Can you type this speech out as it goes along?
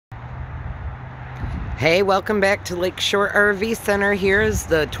Hey, welcome back to Lakeshore RV Center. Here's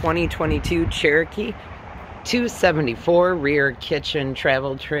the 2022 Cherokee 274 rear kitchen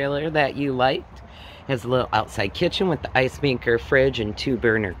travel trailer that you liked. Has a little outside kitchen with the ice maker, fridge, and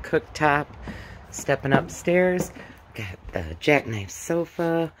 2-burner cooktop. Stepping upstairs, got the jackknife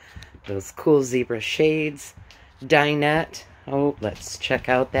sofa, those cool zebra shades, dinette. Oh, let's check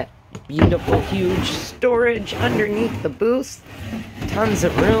out that beautiful huge storage underneath the booth. Tons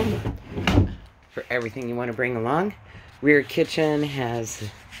of room for everything you want to bring along. Rear kitchen has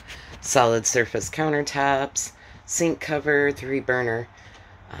solid surface countertops, sink cover, 3-burner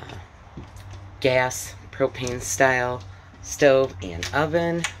gas, propane style stove and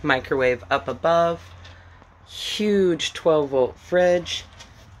oven, microwave up above, huge 12-volt fridge,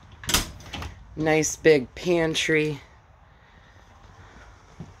 nice big pantry.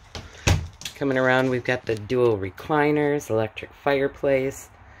 Coming around, we've got the dual recliners, electric fireplace,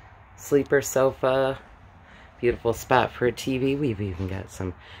 sleeper sofa, beautiful spot for a TV. We've even got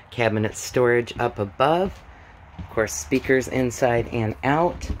some cabinet storage up above. Of course, speakers inside and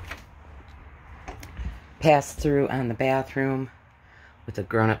out. Pass through on the bathroom with a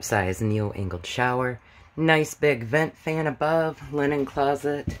grown-up size neo-angled shower. Nice big vent fan above, linen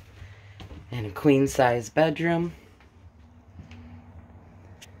closet, and a queen-size bedroom.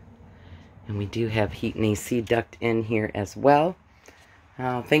 And we do have heat and AC duct in here as well.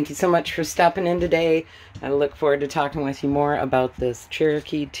 Thank you so much for stopping in today. I look forward to talking with you more about this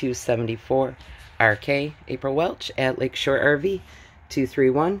Cherokee 274 RK. April Welch at Lakeshore RV,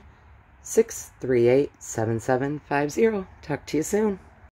 231-638-7750. Talk to you soon.